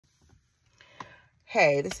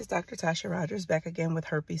Hey, this is Dr. Tasha Rogers back again with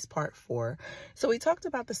herpes part 4. So we talked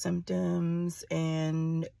about the symptoms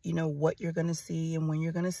and, what you're going to see and when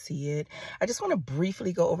you're going to see it. I just want to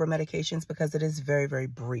briefly go over medications because it is very, very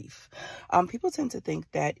brief. People tend to think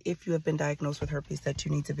that if you have been diagnosed with herpes that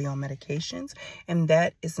you need to be on medications, and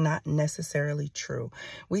that is not necessarily true.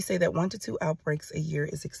 We say that 1 to 2 outbreaks a year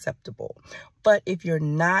is acceptable. But if you're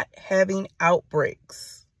not having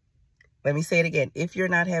outbreaks, let me say it again. If you're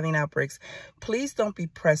not having outbreaks, please don't be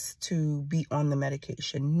pressed to be on the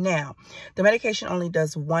medication. Now, the medication only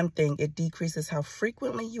does one thing. It decreases how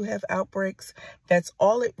frequently you have outbreaks. That's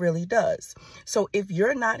all it really does. So if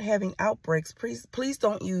you're not having outbreaks, please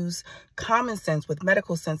don't use common sense with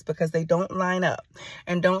medical sense because they don't line up.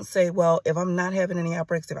 And don't say, well, if I'm not having any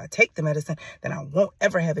outbreaks, if I take the medicine, then I won't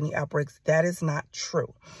ever have any outbreaks. That is not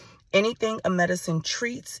true. Anything a medicine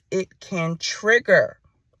treats, it can trigger.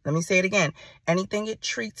 Let me say it again. Anything it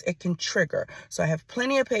treats, it can trigger. So I have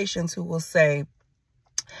plenty of patients who will say,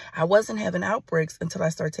 I wasn't having outbreaks until I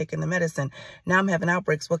started taking the medicine. Now I'm having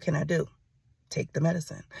outbreaks. What can I do? Take the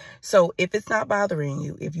medicine. So if it's not bothering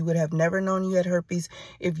you, if you would have never known you had herpes,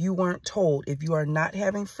 if you weren't told, if you are not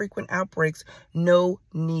having frequent outbreaks, no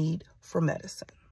need for medicine.